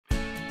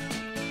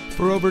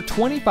For over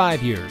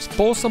 25 years,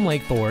 Folsom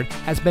Lake Ford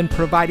has been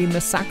providing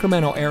the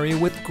Sacramento area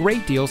with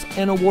great deals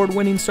and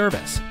award-winning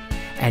service.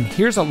 And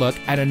here's a look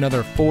at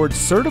another Ford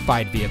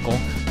certified vehicle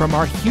from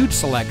our huge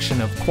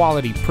selection of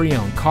quality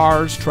pre-owned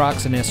cars,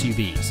 trucks, and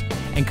SUVs,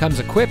 and comes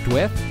equipped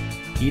with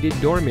heated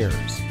door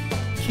mirrors,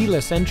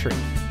 keyless entry,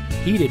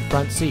 heated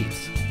front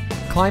seats,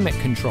 climate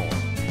control,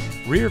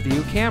 rear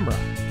view camera,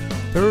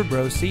 third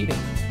row seating,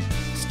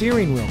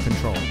 steering wheel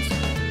controls,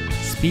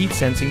 speed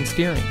sensing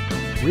steering,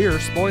 rear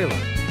spoiler,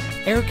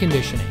 air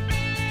conditioning,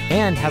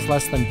 and has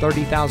less than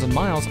 30,000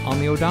 miles on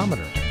the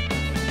odometer.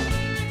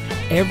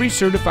 Every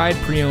certified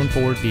pre-owned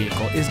Ford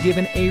vehicle is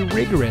given a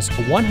rigorous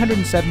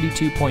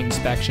 172-point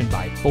inspection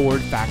by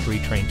Ford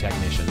factory-trained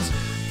technicians.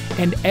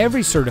 And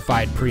every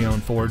certified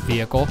pre-owned Ford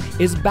vehicle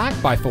is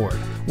backed by Ford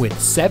with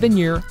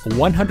 7-year,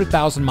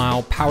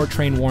 100,000-mile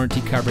powertrain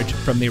warranty coverage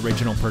from the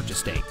original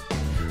purchase date.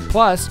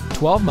 Plus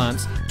 12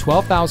 months,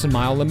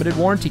 12,000-mile limited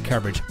warranty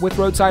coverage with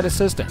roadside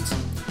assistance.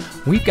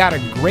 We've got a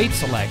great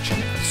selection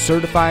of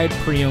certified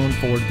pre-owned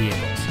Ford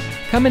vehicles.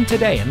 Come in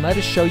today and let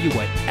us show you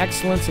what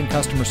excellence in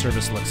customer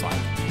service looks like.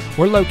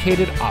 We're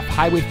located off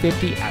Highway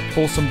 50 at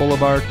Folsom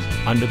Boulevard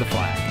under the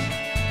flag.